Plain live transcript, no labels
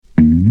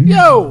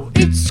Yo,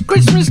 it's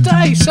Christmas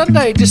Day,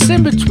 Sunday,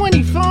 December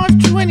 25,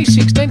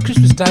 2016.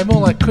 Christmas Day,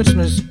 more like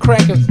Christmas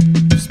crack of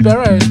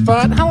sparrows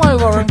fart. Hello,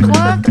 Lauren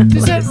Clark.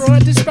 Is that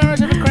right? Do sparrows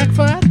have a crack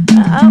fart?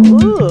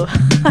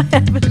 I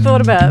haven't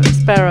thought about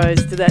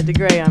sparrows to that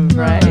degree, I'm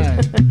afraid.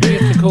 No, you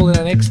have to call in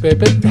an expert.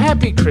 But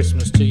happy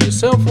Christmas to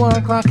yourself,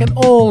 Lauren Clark, and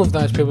all of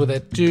those people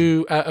that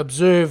do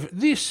observe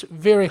this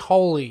very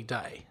holy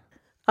day.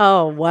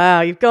 Oh,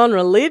 wow. You've gone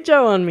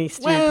religio on me,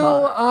 Stu.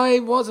 Well, I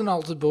was an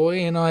altar boy,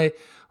 and I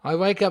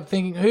wake up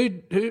thinking,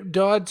 who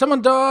died?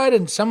 Someone died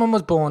and someone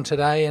was born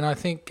today, and I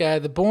think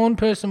the born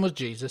person was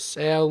Jesus,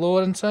 our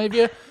Lord and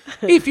Saviour,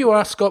 if you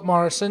are Scott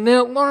Morrison.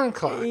 Now, Lauren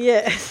Clark,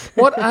 Yes.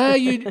 what are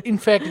you, in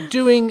fact,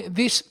 doing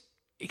this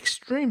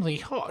extremely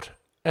hot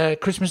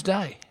Christmas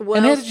Day? Well,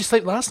 and how did you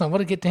sleep last night? What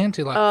did it get down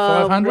to, like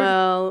 500?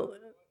 Well,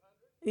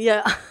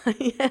 yeah,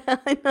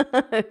 I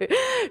know.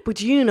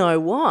 But you know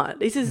what?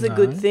 This is the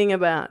good thing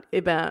about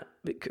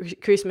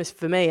Christmas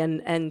for me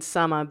and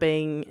summer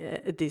being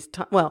at this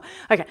time. Well,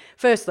 okay,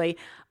 firstly,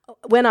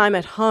 when I'm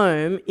at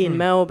home in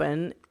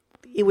Melbourne,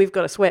 we've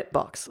got a sweat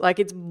box. Like,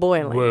 it's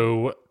boiling.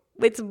 Whoa.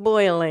 It's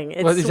boiling.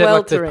 It's Is sweltering. that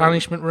like the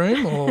punishment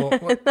room? Or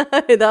what?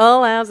 No, the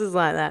whole house is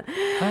like that.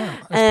 Oh,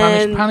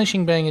 it's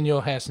punishing being in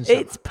your house in summer.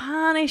 It's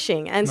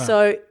punishing. And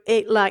so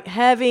it like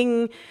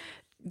having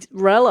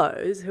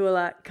relos who are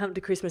like, come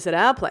to Christmas at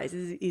our place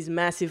is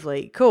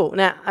massively cool.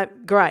 Now,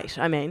 great,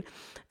 I mean.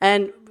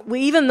 And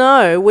even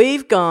though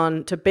we've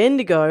gone to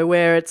Bendigo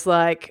where it's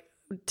like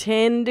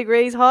 10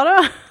 degrees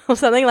hotter or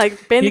something,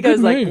 like Bendigo's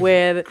like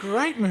where...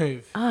 Great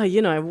move. Oh,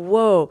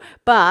 whoa.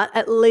 But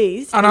at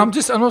least... And I'm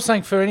not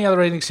saying for any other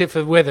reason except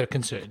for weather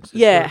concerns.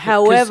 Yeah,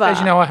 however... As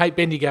you know, I hate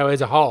Bendigo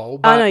as a whole.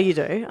 But, I know you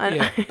do. I know.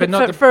 Yeah, but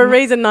not for a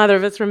reason neither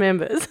of us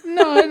remembers.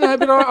 No,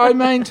 but I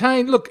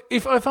maintain... Look,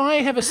 if I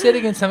have a set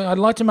against something, I'd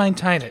like to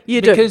maintain it.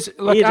 You do. Because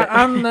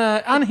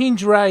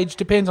unhinged rage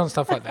depends on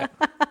stuff like that.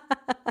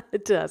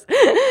 It does.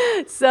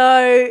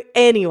 So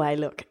anyway,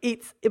 look,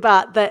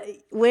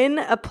 when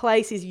a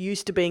place is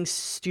used to being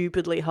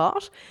stupidly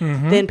hot,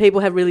 then people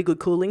have really good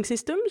cooling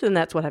systems, and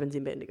that's what happens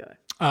in Bendigo.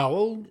 Oh,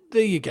 well,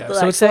 there you go. Like,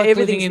 so it's like living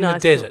everything's in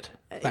nice the desert,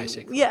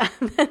 basically. Yeah,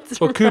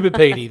 that's Or right. Coober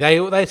Pedy.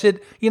 They said,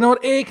 you know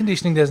what, air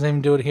conditioning doesn't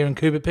even do it here in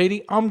Coober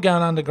Pedy. I'm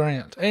going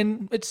underground.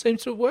 And it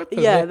seems to have worked.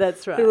 Yeah,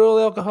 that's right. They're all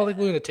alcoholic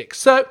lunatics.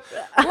 So,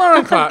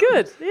 Lauren Clark.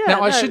 Good, yeah.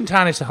 Now, I shouldn't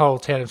tarnish the whole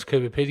town of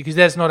Coober Pedy because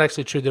that's not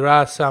actually true. There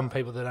are some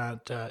people that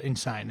aren't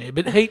insane there.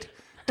 But heat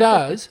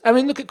does. I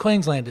mean, look at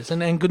Queenslanders.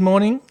 And good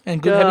morning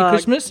and good happy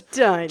Christmas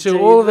to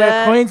all of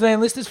our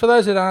Queensland listeners. For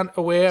those that aren't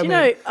aware,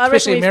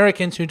 especially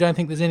Americans who don't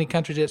think there's any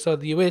countries outside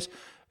the US,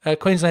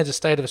 Queensland's a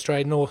state of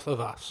Australia north of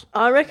us.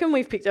 I reckon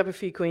we've picked up a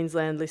few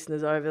Queensland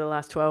listeners over the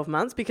last 12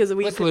 months because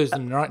Let's lose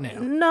them right now.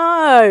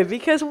 No,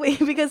 because we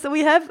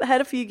have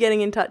had a few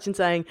getting in touch and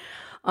saying,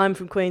 I'm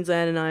from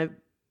Queensland and I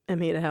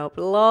am here to help.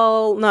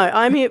 Lol. No,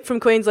 I'm here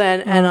from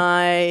Queensland and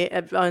I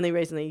have only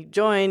recently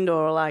joined,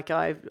 or like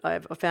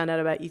I've found out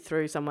about you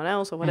through someone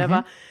else or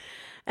whatever.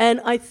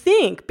 And I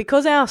think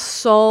because our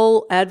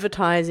sole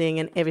advertising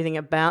and everything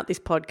about this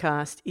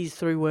podcast is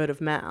through word of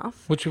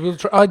mouth. Which we will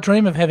I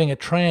dream of having a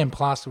tram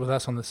plastered with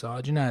us on the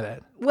side. You know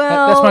that.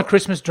 Well, that's my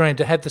Christmas dream,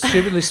 to have the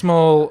stupidly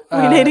small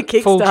we need a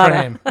Kickstarter. full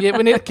tram. Yeah,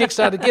 we need a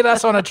Kickstarter. Get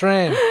us on a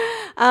tram.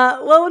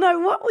 Well, no,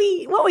 what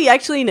we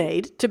actually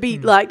need to be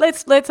like,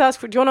 let's ask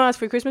for, do you want to ask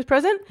for a Christmas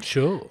present?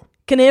 Sure.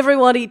 Can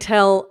everybody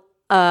tell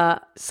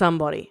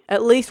somebody,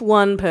 at least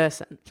one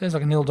person? Sounds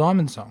like a Neil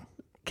Diamond song.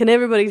 Can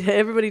everybody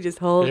just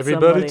hold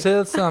Everybody somebody?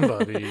 tell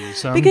somebody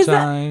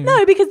sometime.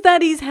 because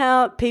that is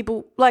how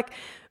people, like,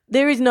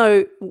 there is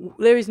no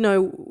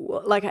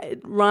like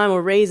rhyme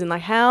or reason,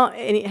 like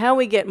how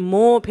we get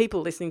more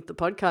people listening to the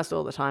podcast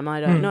all the time. I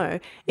don't know,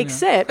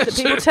 except that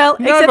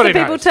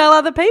people tell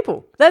other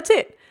people. That's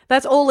it.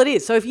 That's all it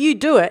is. So if you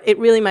do it, it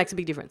really makes a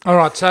big difference. All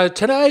right, so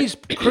today's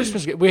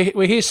Christmas, we're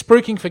here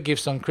spruiking for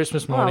gifts on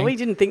Christmas morning. Well, we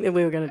didn't think that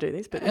we were going to do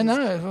this. But No,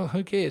 well,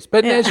 who cares?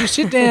 But as you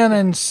sit down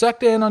and suck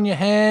down on your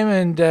ham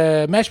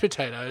and mashed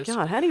potatoes.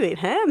 God, how do you eat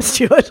ham,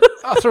 Stuart?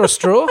 Through a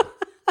straw.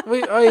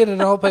 I eat it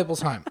at old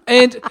people's home.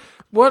 And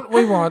what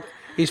we want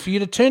is for you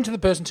to turn to the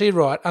person to your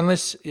right,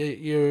 unless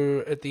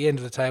you're at the end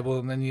of the table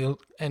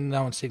and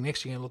no one's sitting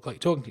next to you, you look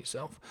like you're talking to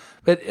yourself.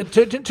 But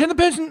turn the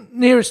person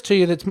nearest to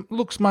you that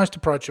looks most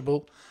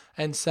approachable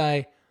and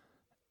say,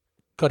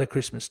 got a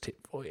Christmas tip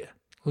for you.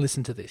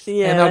 Listen to this.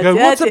 Yeah, and they'll go,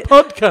 what's a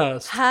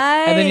podcast?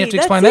 Hey, and then you have to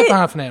explain that for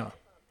half an hour.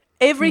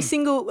 Every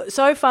single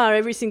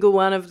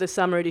one of the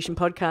summer edition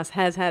podcasts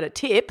has had a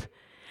tip.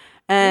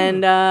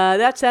 And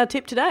that's our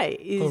tip today,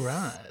 is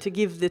to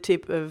give the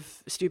tip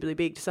of stupidly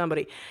big to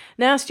somebody.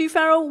 Now, Stu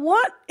Farrell,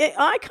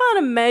 I can't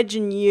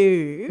imagine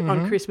you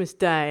on Christmas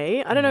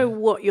Day. I don't know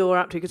what you're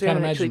up to because we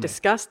haven't actually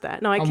discussed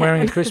that. No, I'm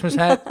wearing a Christmas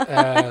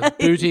hat,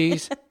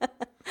 booties.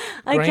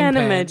 I can't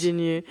imagine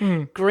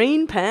you.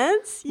 Green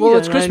pants? Well,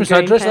 it's Christmas.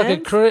 I dress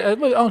like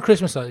on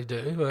Christmas I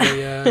do.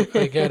 I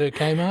go to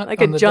Kmart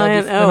like a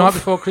giant elf. the night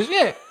before Christmas.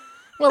 Yeah.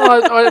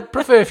 Well, I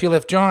prefer if you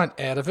left Giant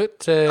out of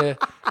it,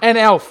 and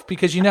Elf,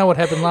 because you know what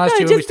happened last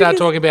year when we started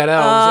talking about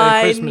elves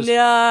and Christmas.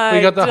 No,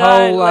 we got the don't.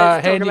 whole Let's talk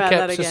about handicapped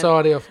that again.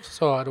 society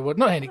side, or what?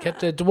 Not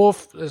handicapped,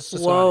 dwarf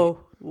society.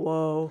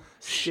 Whoa,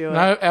 Stuart.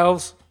 No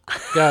elves.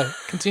 Go.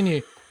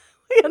 Continue.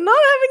 We're not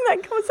having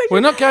that conversation.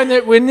 We're not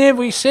going there.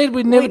 We said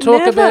we'd never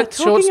talk about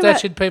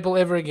short-statured people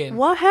ever again.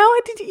 Well,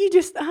 how did you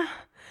just?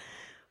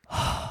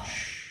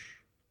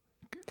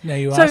 Now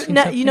you So asking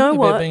now, something you know about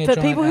what? being a For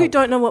giant people who elf?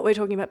 don't know what we're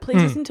talking about,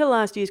 please listen to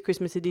last year's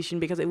Christmas edition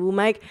because it will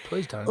make.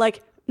 Please don't.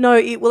 No,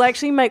 it will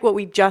actually make what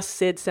we just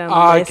said sound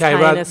less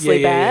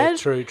heinously bad.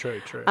 True.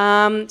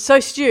 So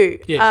Stu,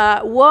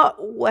 Yes. what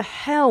the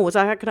hell was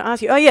I going to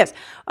ask you? Oh yes,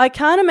 I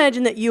can't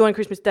imagine that you on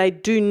Christmas Day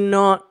do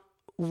not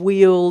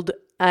wield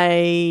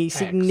a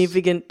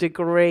significant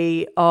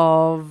degree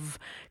of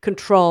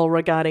control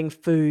regarding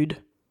food.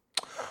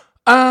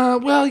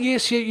 Well,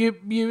 yes, you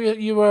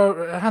are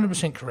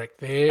 100% correct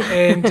there,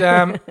 and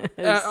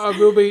I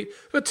will be.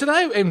 But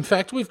today, in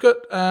fact, we've got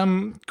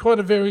quite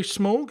a very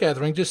small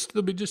gathering.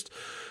 There'll be just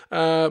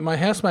my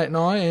housemate and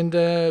I, and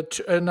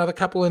another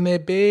couple and their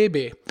bear,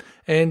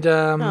 and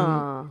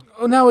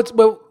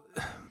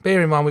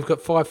bear in mind we've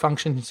got 5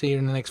 functions here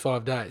in the next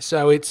 5 days,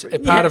 so it's a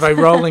part of a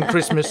rolling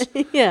Christmas.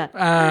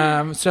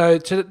 Yeah. So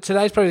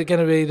today's probably going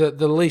to be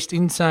the least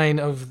insane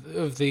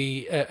of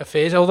the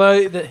affairs,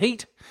 although the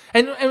heat.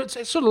 And it's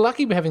sort of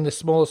lucky we're having the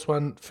smallest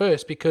one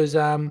first because,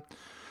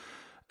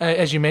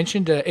 as you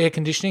mentioned, air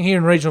conditioning. Here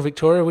in regional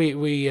Victoria,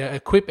 we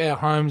equip our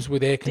homes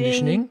with air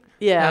conditioning.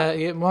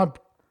 Yeah. My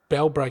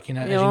bell broke, as you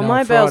know, well, my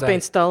on bell's Friday.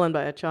 been stolen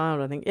by a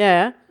child, I think.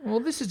 Yeah. Well,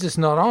 this is just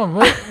not on.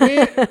 Why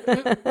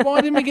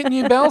didn't we get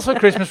new bells for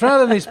Christmas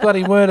rather than this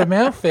bloody word of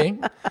mouth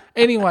thing?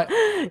 Anyway,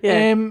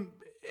 and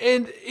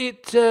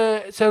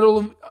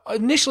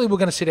initially we're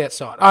going to sit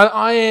outside.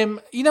 I am.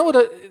 You know what?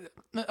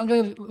 I'm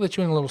going to let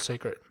you in a little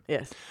secret.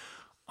 Yes.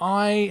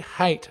 I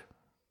hate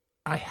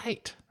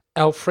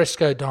al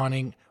fresco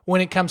dining when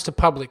it comes to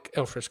public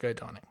al fresco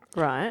dining.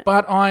 Right.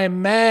 But I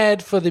am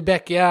mad for the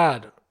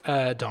backyard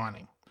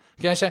dining.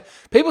 Okay, so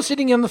people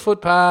sitting on the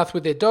footpath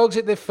with their dogs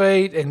at their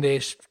feet and their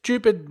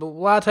stupid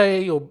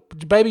latte or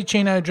baby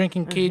chino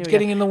drinking kids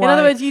getting in the way. In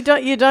other words, you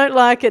don't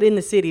like it in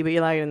the city, but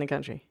you like it in the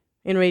country.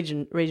 In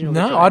regional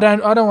No,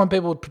 Victoria. I don't want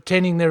people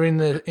pretending they're in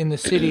the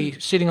city,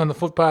 sitting on the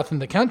footpath in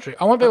the country.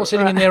 I want people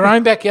sitting in their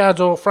own backyards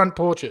or front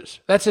porches.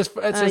 That's as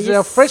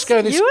al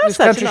fresco this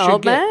country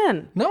should get.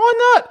 Man. No, I'm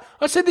not.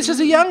 I said this as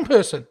a young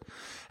person.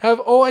 I've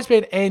always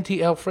been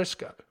anti al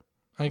fresco.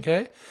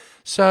 Okay,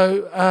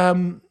 so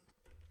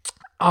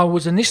I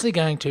was initially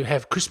going to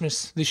have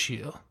Christmas this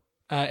year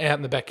out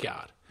in the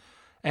backyard,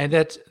 and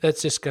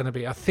that's just going to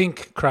be, I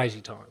think,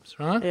 crazy times,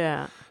 right?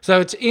 Yeah.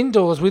 So it's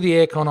indoors with the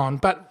aircon on,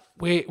 but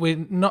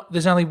we're not.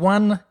 There's only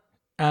one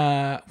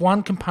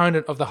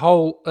component of the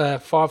whole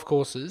 5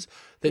 courses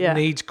that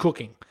needs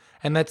cooking,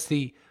 and that's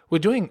we're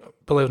doing,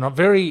 believe it or not,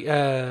 very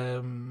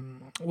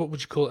what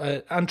would you call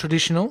it,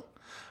 untraditional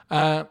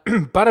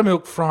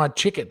buttermilk fried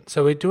chicken.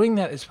 So we're doing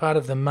that as part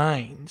of the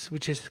mains,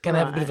 which is going to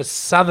have a bit of a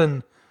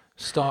southern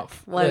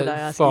stuff. Why did I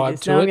ask you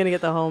this? Now I'm going to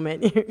get the whole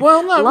menu.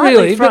 Well, not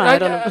Lightly really,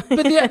 fried but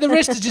the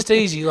rest is just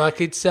easy. Like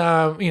it's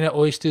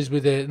oysters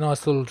with a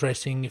nice little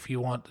dressing. If you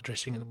want the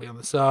dressing, it'll be on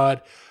the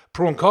side.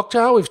 Prawn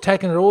cocktail. We've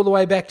taken it all the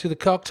way back to the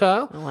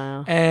cocktail.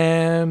 Wow.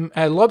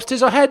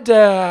 Lobsters. I had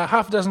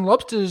half a dozen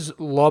lobsters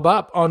lob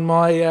up on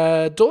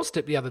my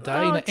doorstep the other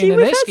day in an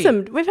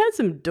esky. We've had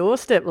some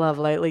doorstep love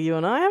lately, you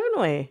and I,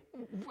 haven't we?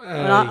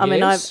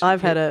 Yes.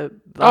 I've had a.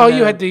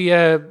 You had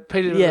the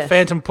Peter the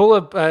Phantom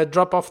Puller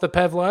drop off the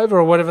pavlova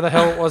or whatever the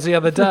hell it was the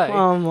other day.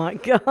 Oh my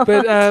god!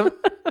 But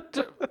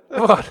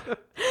what?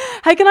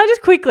 Hey, can I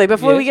just quickly,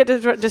 before we get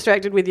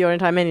distracted with your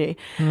entire menu,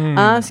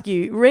 ask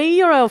you,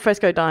 your al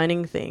fresco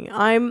dining thing.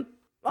 I'm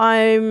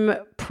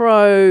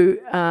pro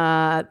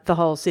the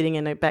whole sitting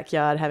in a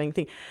backyard having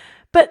thing.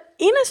 But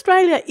in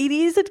Australia, it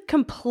is a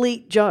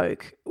complete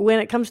joke when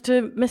it comes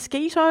to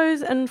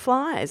mosquitoes and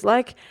flies.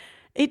 Like,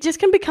 it just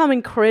can become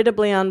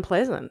incredibly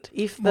unpleasant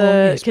if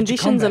the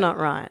conditions are not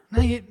right.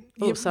 No, you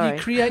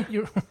create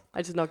your...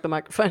 I just knocked the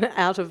microphone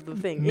out of the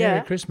thing.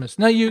 Merry Christmas.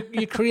 No,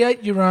 you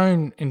create your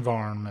own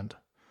environment.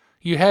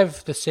 You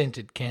have the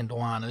scented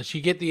candelarnas.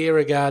 You get the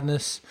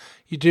aerogardness.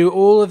 You do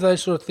all of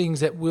those sort of things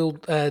that will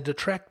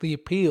detract the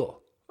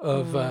appeal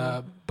of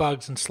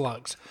bugs and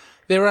slugs.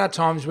 There are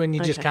times when you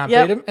just can't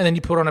beat them, and then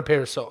you put on a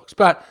pair of socks.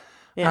 But,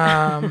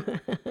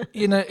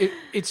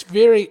 it's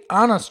very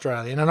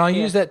un-Australian, and I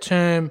use that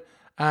term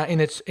in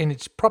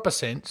its proper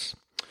sense.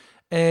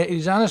 It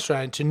is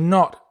un-Australian to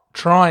not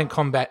try and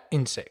combat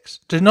insects.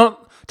 To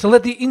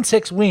let the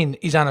insects win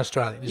is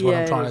un-Australian, is what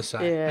I'm trying to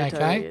say. Yeah, okay?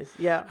 totally is.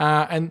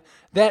 Yeah. And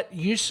that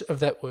use of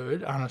that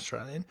word,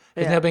 un-Australian,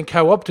 has now been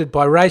co-opted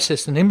by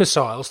racists and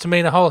imbeciles to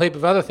mean a whole heap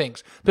of other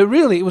things. But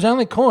really, it was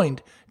only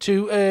coined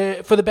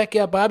for the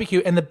backyard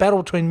barbecue and the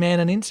battle between man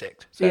and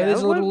insect. So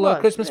there's a little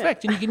Christmas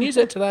fact, and you can use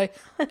that today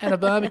at a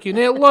barbecue.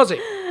 Now, Lozzie.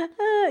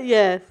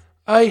 Yes.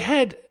 I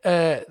had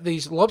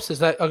these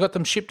lobsters. I got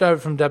them shipped over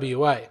from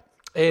WA,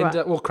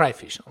 and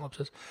crayfish, not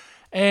lobsters.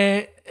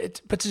 But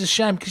it's a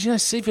shame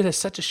because, seafood has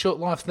such a short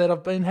life that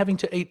I've been having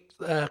to eat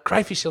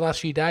crayfish the last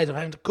few days. I'm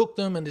having to cook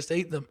them and just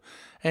eat them.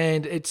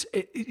 And is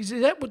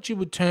that what you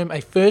would term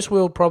a first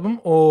world problem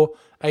or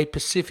a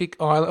Pacific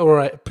island or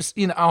a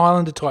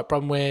islander type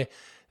problem where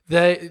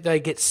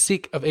they get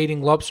sick of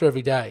eating lobster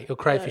every day or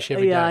crayfish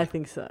every day? Yeah, I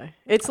think so.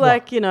 It's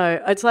like,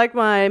 it's like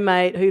my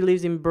mate who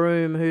lives in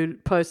Broome who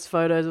posts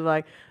photos of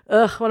like,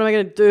 ugh, what am I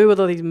going to do with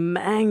all these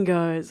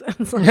mangoes?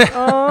 It's like,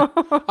 oh.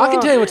 I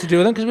can tell you what to do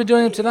with them because we're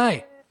doing them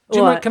today.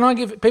 What? Can I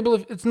give people,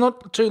 it's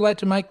not too late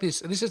to make this.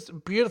 This is a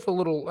beautiful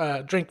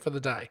little drink for the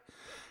day.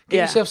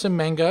 Get yourself some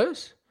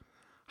mangoes,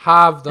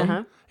 halve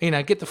them,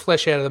 get the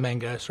flesh out of the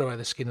mangoes, throw away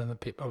the skin and the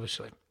pip,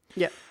 obviously.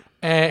 Yep.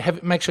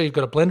 Make sure you've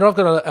got a blender. I've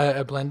got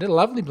a blender, a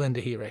lovely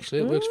blender here,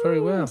 actually. It works very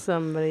well.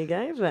 Somebody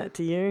gave that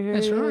to you.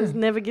 That's right.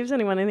 Never gives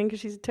anyone anything because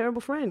she's a terrible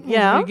friend. Well,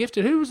 yeah.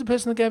 Gifted. Who was the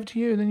person that gave it to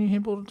you and then you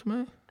brought it to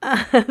me?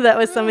 That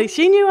was somebody.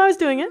 She knew I was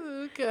doing it.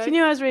 Okay. She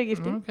knew I was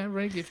re-gifting. Okay,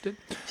 re-gifted.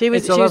 She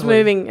was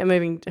moving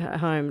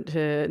home to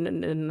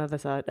another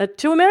side.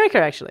 To America,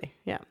 actually.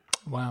 Yeah.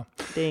 Wow.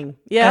 Ding.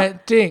 Yeah.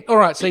 Ding. All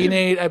right, so you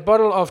need a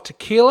bottle of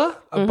tequila,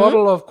 a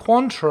bottle of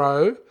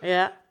Cointreau.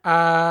 Yeah.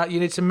 You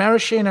need some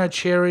maraschino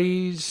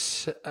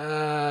cherries.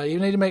 You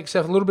need to make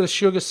yourself a little bit of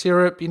sugar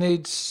syrup. You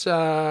need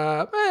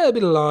a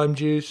bit of lime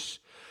juice.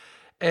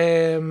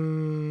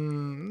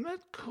 That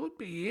could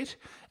be it.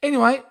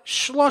 Anyway,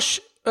 slosh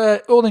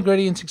all the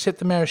ingredients except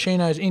the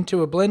maraschinos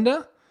into a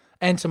blender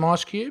and some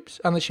ice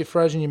cubes, unless you've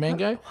frozen your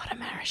mango. What are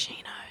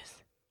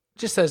maraschinos?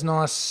 Just those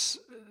nice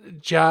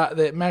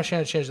the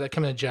maraschino cherries, they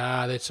come in a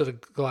jar. They're sort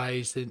of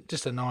glazed. They're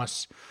just a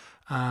nice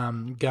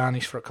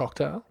garnish for a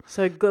cocktail.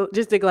 So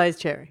just a glazed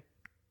cherry?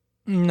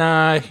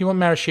 No, if you want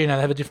maraschino,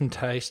 they have a different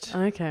taste.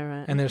 Okay,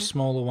 right. And they're a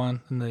smaller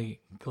one than the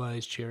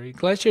glazed cherry.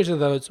 Glazed cherries are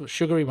those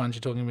sugary ones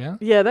you're talking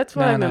about? Yeah, that's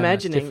what I'm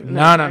imagining.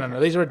 No.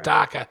 These are a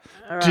darker,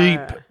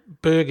 deep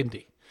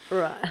burgundy.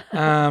 Right.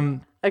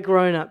 A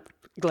grown-up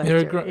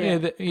glazed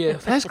cherry. Yeah.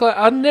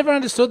 I've never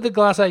understood the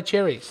glacé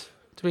cherries,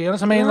 to be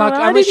honest. I mean,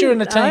 unless you're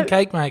an Italian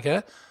cake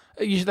maker,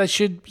 they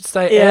should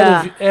stay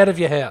out of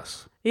your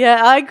house.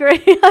 Yeah, I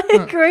agree. I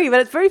agree, but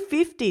it's very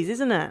 50s,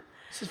 isn't it?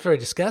 This is very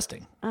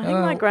disgusting. I think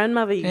my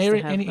grandmother used to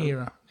have any them.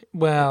 era.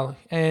 Well,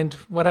 and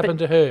what happened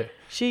to her?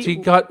 She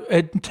got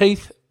her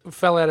teeth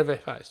fell out of her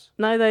face.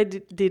 No, they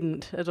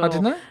didn't at all. Oh,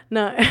 didn't they?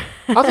 No.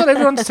 I thought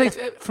everyone's teeth,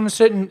 from a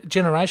certain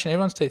generation,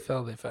 everyone's teeth fell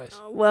out of their face.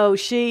 Well,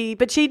 she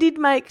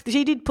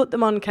did put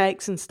them on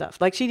cakes and stuff.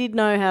 Like, she did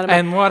know how to make.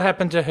 And what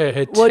happened to her?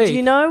 Her teeth? Well, do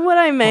you know what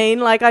I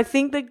mean? Like, I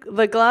think the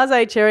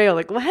glacé cherry, or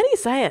how do you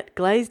say it?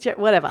 Glazed cherry,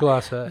 whatever.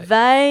 Glacé.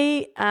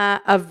 They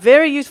are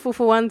very useful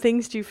for one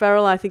thing, Stu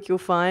Farrell, I think you'll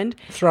find.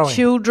 Throwing.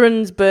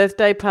 Children's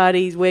birthday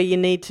parties where you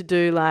need to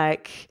do,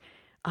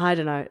 I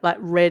don't know, like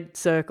red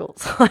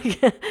circles.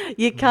 Like,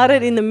 you cut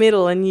it in the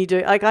middle and you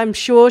do, I'm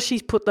sure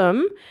she's put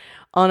them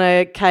on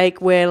a cake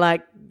where, I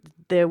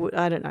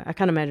don't know, I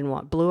can't imagine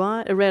what,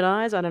 red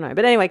eyes? I don't know.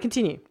 But anyway,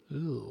 continue.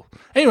 Ooh.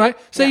 Anyway,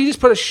 so you just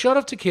put a shot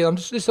of tequila, I'm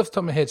just this off the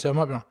top of my head, so I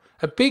might be wrong.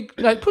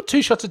 Put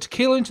 2 shots of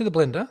tequila into the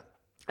blender.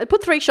 I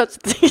put 3 shots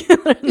of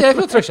tequila. Yeah,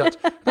 put 3 shots.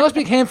 Nice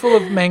big handful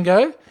of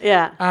mango.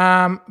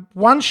 Yeah.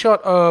 1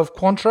 shot of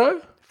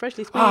Cointreau.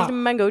 Freshly squeezed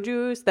mango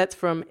juice. That's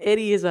from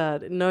Eddie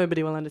Izzard.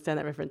 Nobody will understand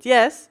that reference.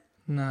 Yes.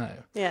 No.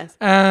 Yes.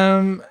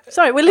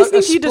 Sorry, we're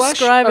listening to you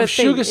describe a thing.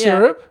 Sugar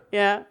syrup.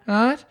 Yeah.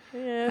 Right.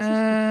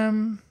 Yes.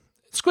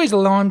 Squeeze the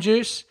lime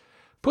juice.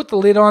 Put the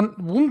lid on.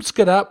 Whoomsk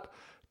it up.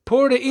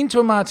 Pour it into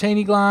a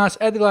martini glass.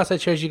 Add the glass of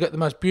cherries. You got the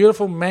most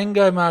beautiful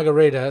mango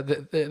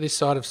margarita this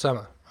side of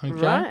summer. Okay.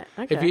 Right.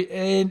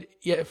 Okay.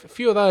 A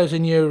few of those,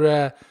 and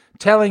you're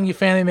telling your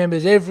family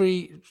members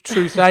every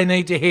truth they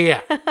need to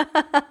hear.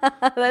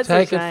 That's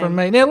Take it from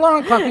me. Now,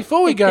 Lauren Clark,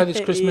 before we go this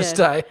Christmas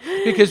Day,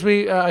 because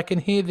I can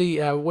hear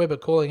the Weber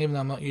calling, even though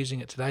I'm not using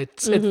it today.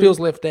 It feels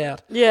left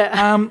out.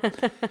 Yeah.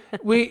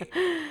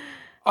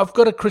 I've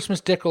got a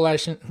Christmas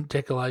declaration.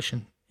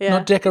 Yeah.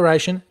 Not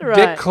decoration. Right.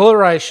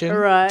 Declaration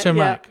to Yeah.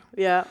 make.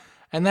 Yeah.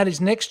 And that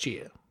is next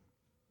year.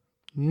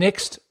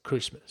 Next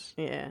Christmas.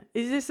 Yeah.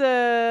 Is this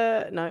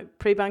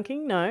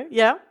pre-bunking? No.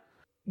 Yeah.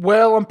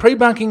 Well, I'm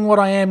pre-bunking what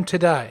I am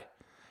today.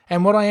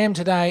 And what I am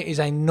today is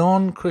a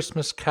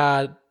non-Christmas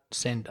card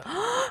sender.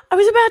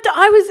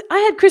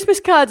 I had Christmas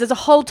cards as a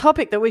whole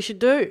topic that we should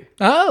do.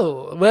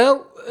 Oh,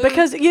 well.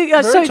 Because are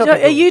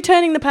you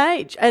turning the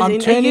page?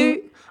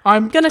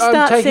 I'm going to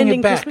start sending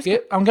it back. Christmas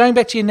Yep. I'm going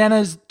back to your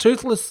Nana's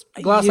toothless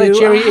glacé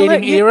cherry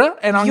eating era,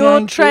 and I'm your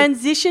going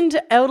transition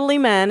to elderly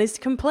man is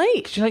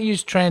complete. Could you not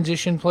use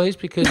transition, please?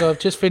 Because I've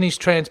just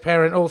finished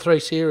Transparent, all 3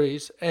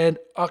 series, and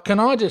can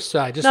I just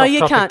say, just no, off you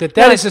topic, can't.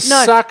 that is a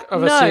suck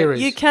of a series.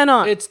 No, you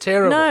cannot. It's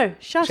terrible. No,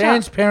 shut up.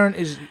 Transparent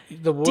is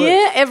the worst.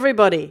 Dear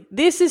everybody,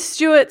 this is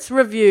Stuart's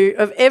review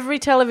of every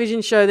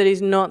television show that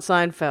is not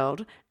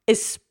Seinfeld,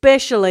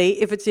 especially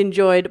if it's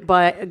enjoyed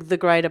by the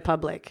greater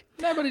public.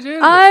 Nobody's heard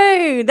of it.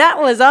 Oh, that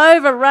was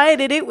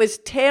overrated. It was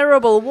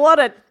terrible. What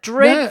a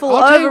dreadful,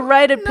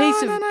 overrated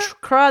piece of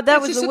crud.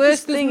 That was the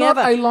worst thing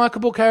ever. There's not a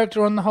likeable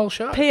character on the whole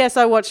show. P.S.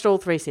 I watched all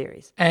 3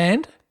 series.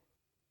 And?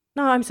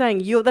 No, I'm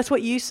saying that's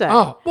what you say.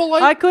 Oh,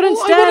 well, I couldn't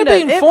I stand want to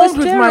be it. It informed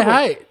was with my terrible.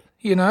 hate.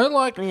 You know,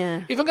 like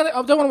Yeah. if I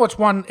don't want to watch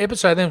one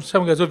episode, then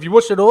someone goes, "Have you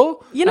watched it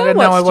all?" You know I go,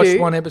 what, no, I watched Stu?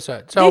 one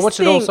episode, so I This watched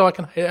it all thing- so I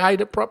can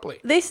hate it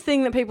properly. This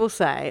thing that people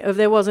say of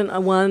there wasn't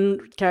a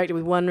one character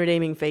with one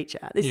redeeming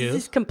feature. This Yes. is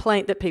this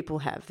complaint that people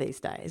have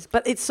these days.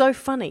 But it's so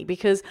funny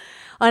because,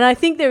 and I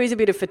think there is a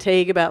bit of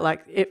fatigue about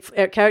like if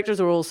characters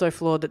are all so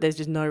flawed that there's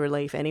just no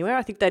relief anywhere.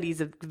 I think that is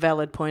a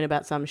valid point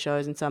about some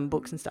shows and some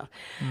books and stuff.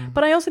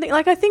 But I also think,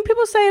 like, I think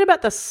people say it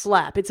about The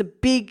Slap. It's a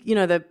big,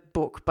 the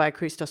book by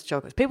Christos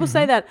Chokos. People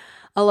say that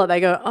a lot. They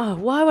go, "Oh,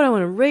 why would I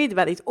want to read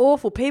about these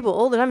awful people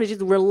all the time? It's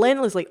just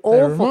relentlessly They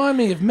awful." remind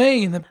me of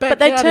me in the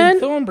backyard in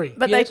Thornbury.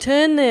 But Yes.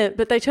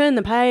 they turn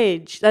the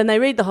page and they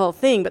read the whole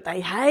thing, but they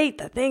hate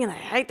the thing and they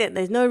hate that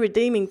there's no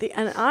redeeming thing.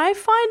 And I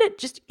find it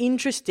just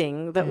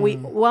interesting that we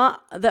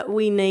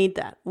need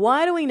that.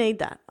 Why do we need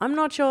that? I'm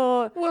not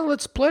sure. Well,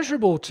 it's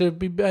pleasurable to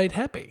be made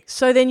happy.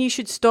 So then you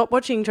should stop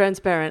watching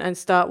Transparent and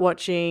start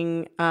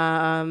watching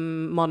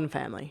Modern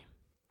Family.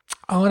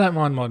 Oh, I don't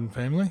mind Modern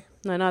Family.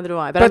 No, neither do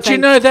I. But you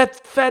know,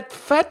 that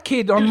fat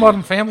kid on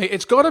Modern Family,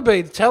 it's got to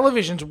be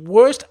television's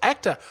worst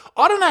actor.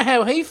 I don't know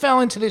how he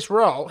fell into this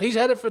role. He's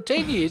had it for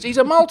 10 years. He's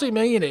a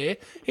multi-millionaire.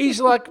 He's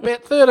like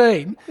about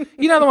 13.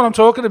 You know the one I'm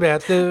talking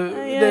about.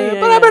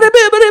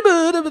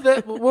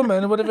 That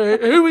woman or whatever,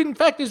 who in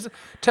fact is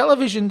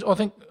television's, I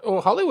think,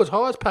 or Hollywood's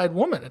highest paid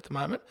woman at the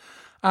moment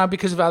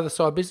because of other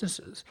side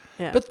businesses.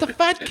 Yeah. But the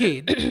fat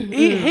kid,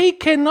 he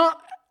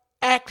cannot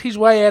act his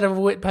way out of a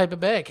wet paper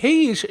bag.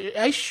 He is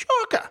a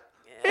shocker.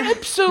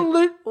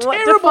 Absolute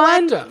terrible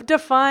actor.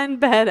 Define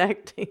bad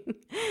acting.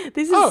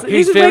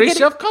 He's very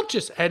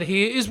self-conscious, and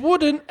he is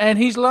wooden, and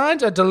his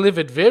lines are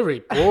delivered very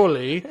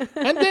poorly,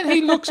 and then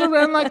he looks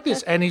around like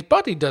this, and his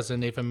body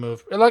doesn't even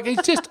move. Like,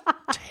 he's just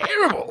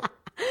terrible.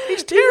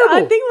 He's terrible.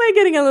 I think we're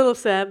getting a little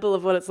sample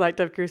of what it's like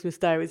to have Christmas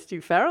Day with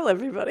Stu Farrell,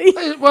 everybody.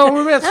 Well,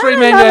 we're about 3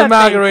 mango and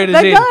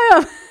margaritas in.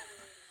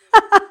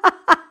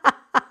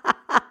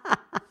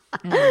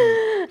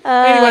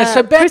 Anyway,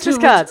 so back Christmas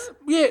to cards.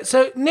 Yeah,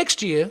 so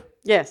next year,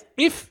 Yes.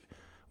 if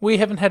we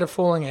haven't had a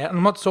falling out, and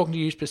I'm not talking to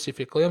you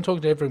specifically, I'm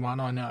talking to everyone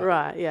I know.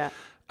 Right, yeah.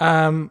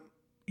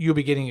 You'll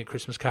be getting a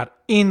Christmas card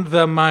in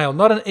the mail,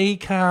 not an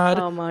e-card,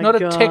 Oh my not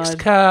God. a text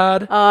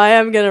card. I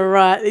am going to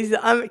write these.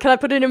 Can I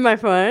put it in my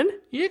phone?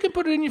 You can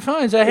put it in your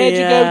phone. So how'd you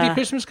go with your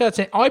Christmas card?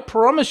 Saying, I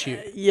promise you.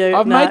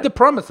 I've made the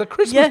promise, the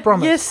Christmas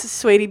promise. Yes,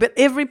 sweetie, but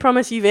every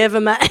promise you've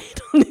ever made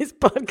on this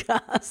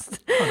podcast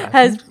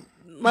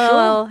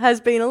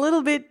has been a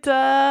little bit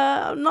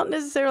not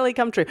necessarily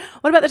come true.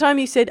 What about the time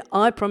you said,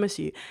 I promise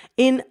you,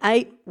 in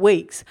 8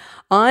 weeks,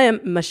 I am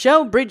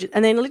Michelle Bridges,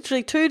 and then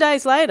literally 2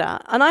 days later,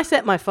 and I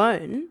set my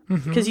phone,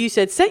 because you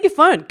said, set your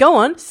phone, go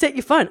on, set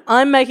your phone.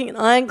 I'm making an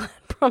ironclad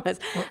promise.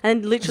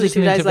 And literally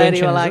 2 days later,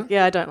 you were like,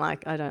 yeah, I don't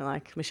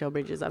like Michelle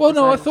Bridges. Well,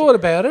 no, I thought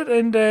about it,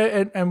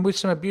 and with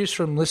some abuse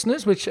from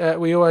listeners, which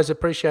we always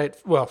appreciate.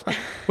 Well,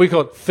 we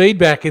call it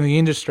feedback in the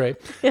industry.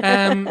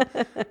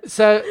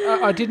 So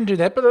I didn't do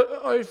that, but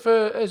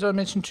as I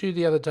mentioned to you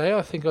the other day,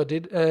 I think I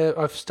did.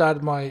 I've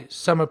started my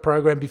summer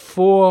program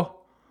before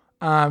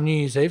New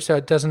Year's Eve, so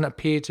it doesn't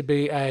appear to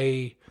be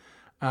a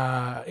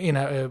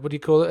what do you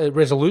call it? A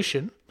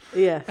resolution.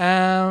 Yeah.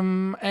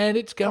 And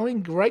it's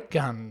going great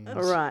guns.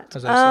 Right.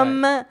 As I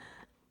say.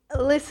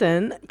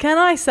 Listen, can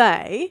I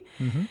say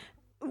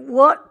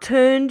what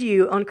turned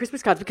you on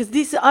Christmas cards?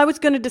 Because I was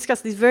going to discuss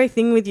this very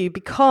thing with you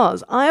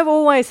because I've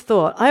always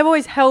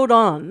held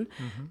on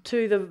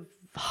to the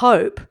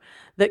hope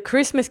that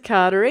Christmas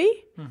cardery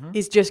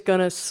is just going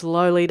to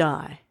slowly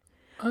die.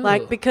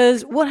 Like,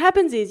 because what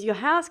happens is your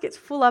house gets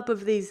full up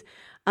of these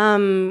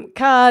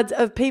cards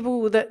of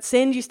people that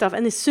send you stuff,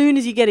 and as soon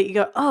as you get it, you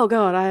go, "Oh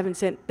God, I haven't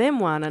sent them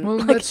one."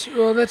 And that's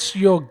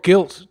your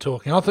guilt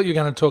talking. I thought you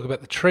were going to talk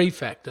about the tree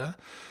factor,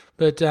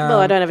 but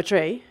I don't have a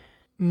tree.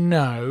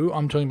 No,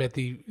 I'm talking about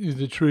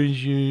the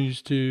trees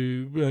used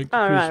to make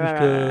Christmas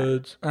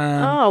cards.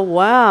 Oh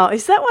wow,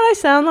 is that what I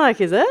sound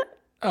like? Is it?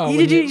 Oh,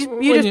 you just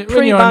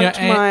pre-bunked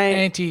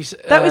my.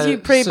 That was you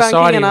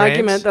pre-bunking an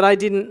argument that I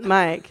didn't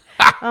make.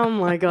 Oh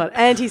my God.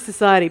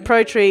 Anti-society.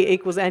 Pro-tree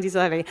equals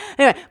anti-society.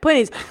 Anyway, point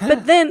is,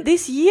 but then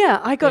this year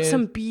I got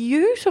some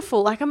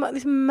beautiful,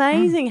 this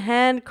amazing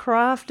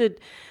handcrafted,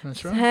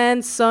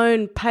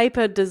 hand-sewn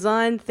paper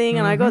design thing,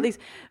 and I got these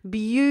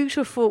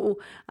beautiful,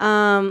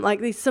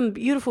 some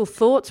beautiful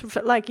thoughts,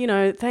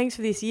 thanks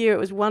for this year. It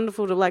was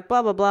wonderful to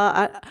blah, blah,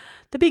 blah.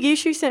 The Big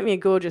Issue sent me a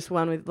gorgeous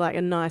one with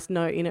a nice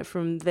note in it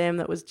from them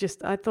that was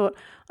just, I thought,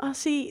 oh,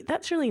 see,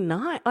 that's really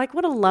nice.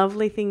 What a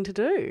lovely thing to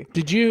do.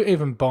 Did you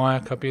even buy a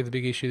copy of The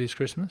Big Issue this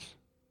Christmas?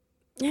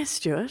 Yes,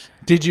 Stuart.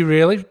 Did you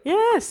really?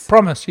 Yes.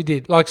 Promise you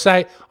did.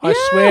 Say, I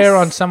swear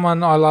on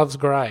someone I love's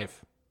grave.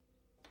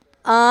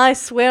 I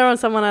swear on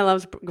someone I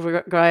love's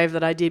grave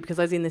that I did because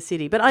I was in the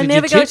city. But I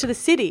never go to the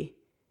city.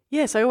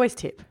 Yes, I always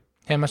tip.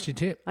 How much do you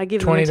tip? I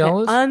give $20?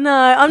 them I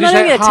know. I'm not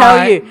even going to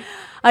tell you.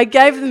 I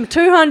gave them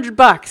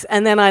 $200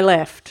 and then I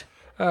left.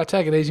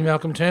 Take it easy,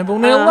 Malcolm Turnbull.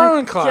 Now,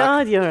 Lauren Clark.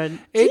 God,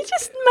 you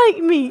just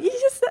make me. You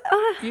just.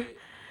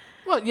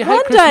 What, you hate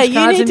One Christmas day you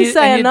cards need and to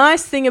say a you,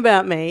 nice thing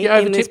about me you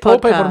in this overtip poor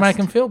people to podcast. make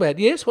them feel bad.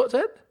 Yes, what's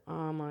that?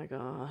 Oh my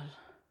God.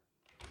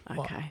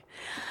 Okay.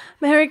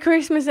 Merry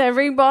Christmas,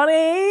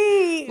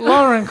 everybody.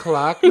 Lauren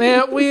Clark.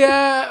 Now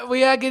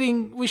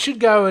we should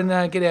go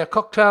and get our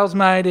cocktails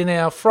made and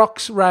our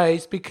frocks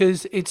raised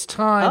because it's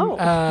time. Oh.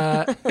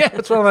 Yeah,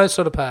 it's one of those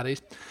sort of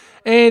parties,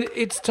 and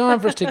it's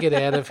time for us to get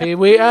out of here.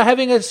 We are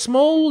having a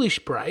smallish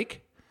break.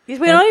 Yes,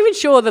 we're not even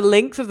sure the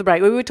length of the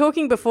break. We were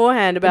talking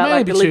beforehand about may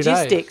like be the 2 days.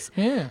 logistics.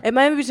 Yeah. It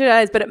may be 2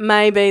 days, but it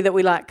may be that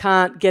we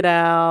can't get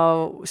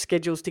our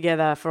schedules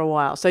together for a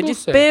while. So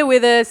just see. bear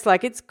with us.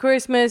 Like, it's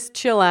Christmas,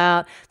 chill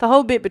out. The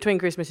whole bit between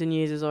Christmas and New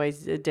Year's is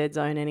always a dead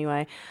zone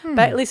anyway.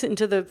 But listen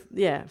to the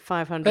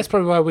 500. That's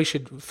probably why we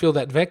should fill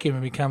that vacuum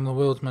and become the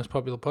world's most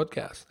popular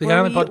podcast. The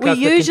Well, only podcast we that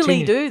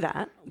usually continues. do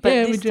that, but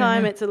Yeah, we this do,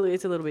 time yeah. it's a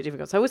little bit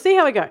difficult. So we'll see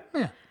how we go.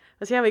 Yeah.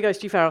 We'll see how we go,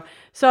 Stu Farrell.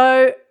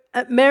 So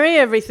merry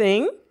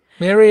everything.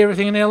 Merry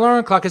everything. And now,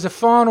 Lauren Clark, as a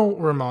final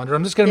reminder,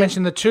 I'm just going to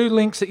mention the 2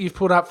 links that you've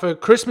put up for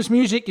Christmas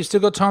music. You've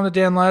still got time to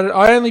download it.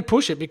 I only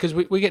push it because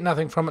we get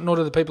nothing from it, nor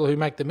do the people who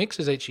make the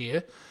mixes each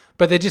year.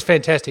 But they're just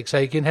fantastic. So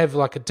you can have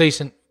like a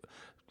decent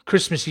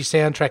Christmassy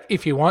soundtrack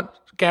if you want.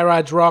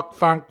 Garage, rock,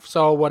 funk,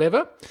 soul,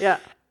 whatever. Yeah.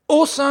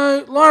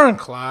 Also, Lauren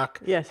Clark,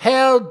 Yes.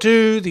 how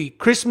do the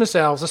Christmas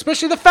elves,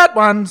 especially the fat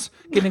ones,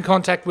 get in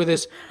contact with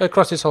us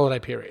across this holiday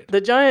period?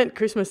 The giant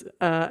Christmas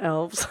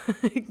elves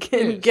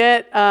can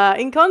get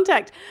in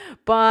contact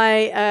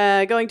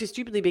by going to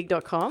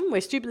stupidlybig.com.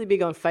 We're Stupidly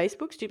Big on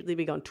Facebook, Stupidly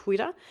Big on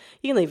Twitter.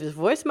 You can leave us a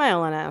voicemail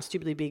on our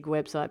Stupidly Big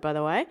website, by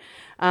the way.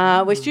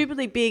 We're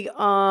Stupidly Big in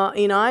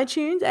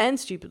iTunes and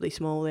Stupidly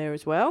Small there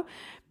as well.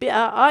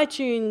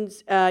 iTunes,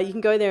 you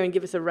can go there and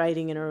give us a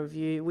rating and a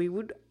review. We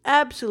would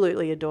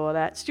absolutely adore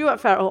that. Stuart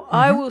Farrell,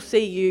 I will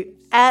see you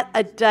at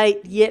a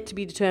date yet to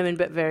be determined,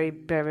 but very,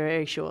 very,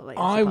 very shortly.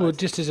 I would,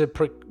 just as a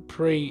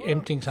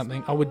preempting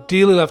something, I would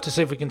dearly love to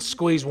see if we can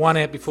squeeze one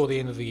out before the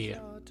end of the year.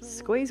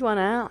 Squeeze one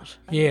out.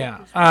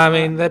 Yeah, I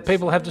mean, that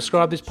people have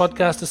described this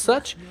podcast as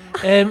such.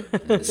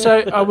 So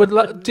I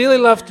would dearly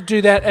love to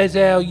do that as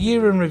our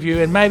year in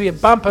review and maybe a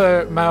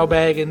bumper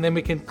mailbag, and then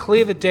we can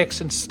clear the decks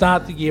and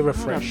start the year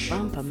afresh.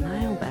 Bumper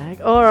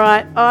mailbag. All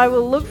right, I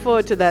will look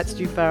forward to that,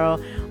 Stu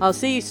Farrell. I'll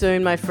see you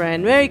soon, my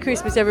friend. Merry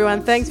Christmas,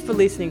 everyone. Thanks for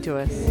listening to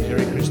us.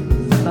 Merry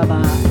Christmas.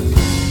 Bye-bye.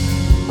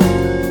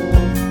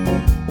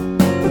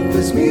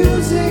 There's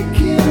music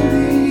in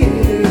the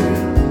air.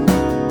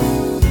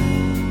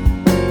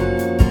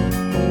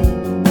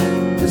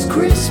 There's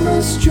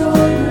Christmas joy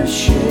to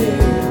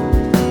share.